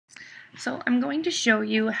So I'm going to show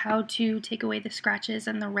you how to take away the scratches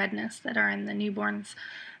and the redness that are in the newborn's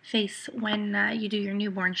face when you do your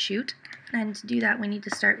newborn shoot. And to do that, we need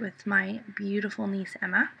to start with my beautiful niece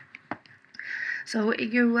Emma. So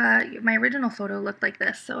my original photo looked like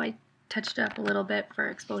this, so I touched it up a little bit for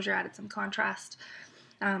exposure, added some contrast,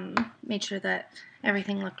 made sure that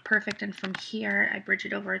everything looked perfect, and from here I bridge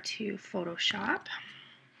it over to Photoshop.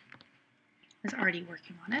 I was already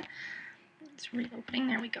working on it. It's reopening,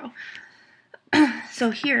 there we go.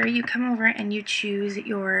 So here you come over and you choose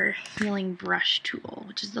your healing brush tool,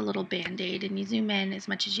 which is the little band-aid, and you zoom in as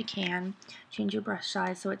much as you can, change your brush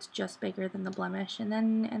size so it's just bigger than the blemish, and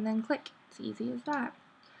then click. It's easy as that.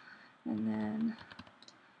 And then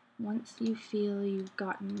once you feel you've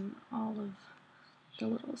gotten all of the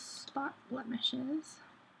little spot blemishes,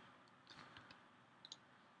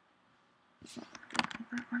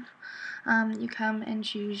 that one, you come and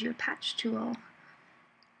choose your patch tool.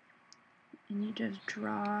 And you just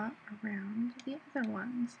draw around the other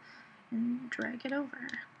ones and drag it over.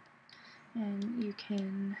 And you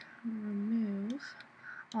can remove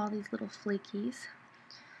all these little flakies.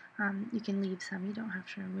 You can leave some, you don't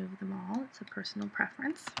have to remove them all. It's a personal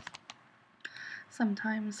preference.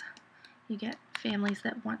 Sometimes you get families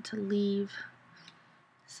that want to leave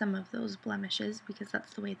some of those blemishes because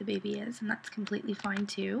that's the way the baby is, and that's completely fine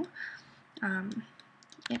too.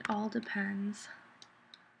 It all depends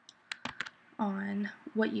on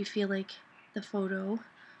what you feel like the photo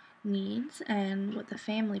needs and what the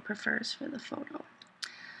family prefers for the photo.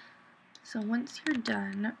 So once you're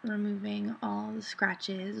done removing all the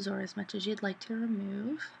scratches, or as much as you'd like to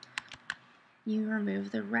remove, you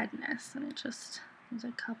remove the redness, and there's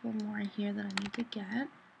a couple more here that I need to get.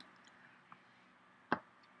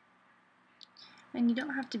 And you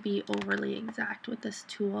don't have to be overly exact with this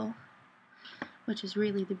tool, which is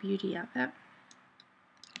really the beauty of it.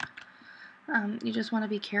 You just want to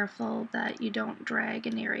be careful that you don't drag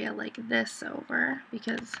an area like this over,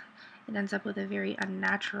 because it ends up with a very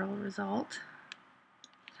unnatural result.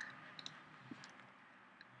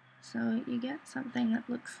 So you get something that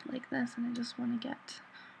looks like this, and I just want to get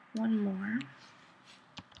one more.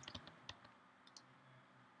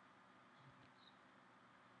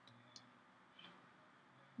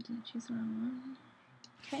 Did I choose the wrong one?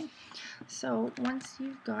 Okay, so once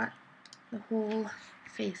you've got the whole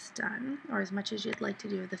face done, or as much as you'd like to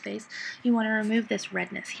do with the face, you want to remove this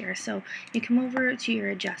redness here. So you come over to your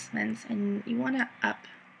adjustments and you want to up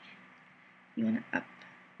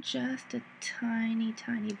just a tiny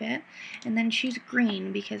bit, and then choose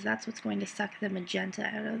green because that's what's going to suck the magenta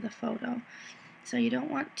out of the photo. So you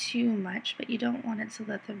don't want too much, but you don't want it so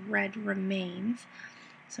that the red remains.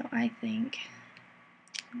 So I think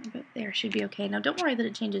about there should be okay. Now don't worry that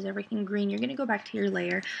it changes everything green. You're going to go back to your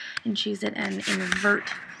layer and choose it and invert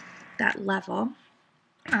that level.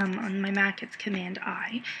 On my Mac it's Command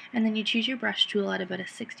I, and then you choose your brush tool at about a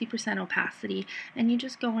 60% opacity, and you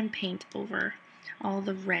just go and paint over all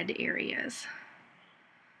the red areas.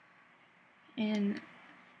 And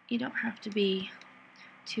you don't have to be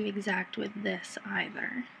too exact with this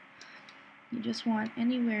either. You just want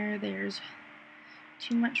anywhere there's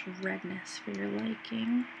too much redness for your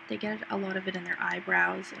liking. They get a lot of it in their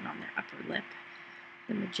eyebrows and on their upper lip,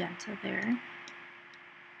 the magenta there.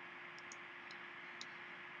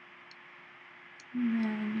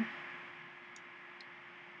 And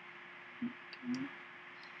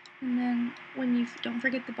then when you don't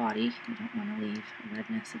forget the body, you don't want to leave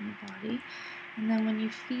redness in the body. And then when you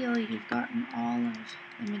feel you've gotten all of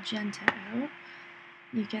the magenta out,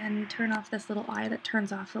 you can turn off this little eye that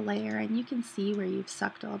turns off the layer, and you can see where you've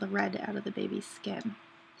sucked all the red out of the baby's skin.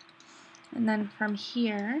 And then from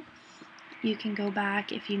here, you can go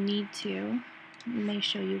back if you need to. It may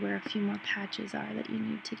show you where a few more patches are that you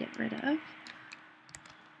need to get rid of.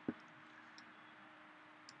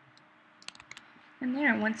 And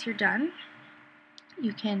there, once you're done,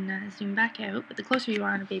 you can zoom back out, but the closer you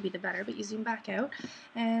are on a baby the better, but you zoom back out,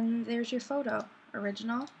 and there's your photo,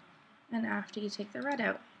 original, and after you take the red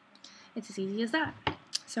out. It's as easy as that.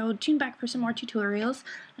 So tune back for some more tutorials,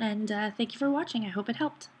 and thank you for watching. I hope it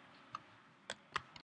helped.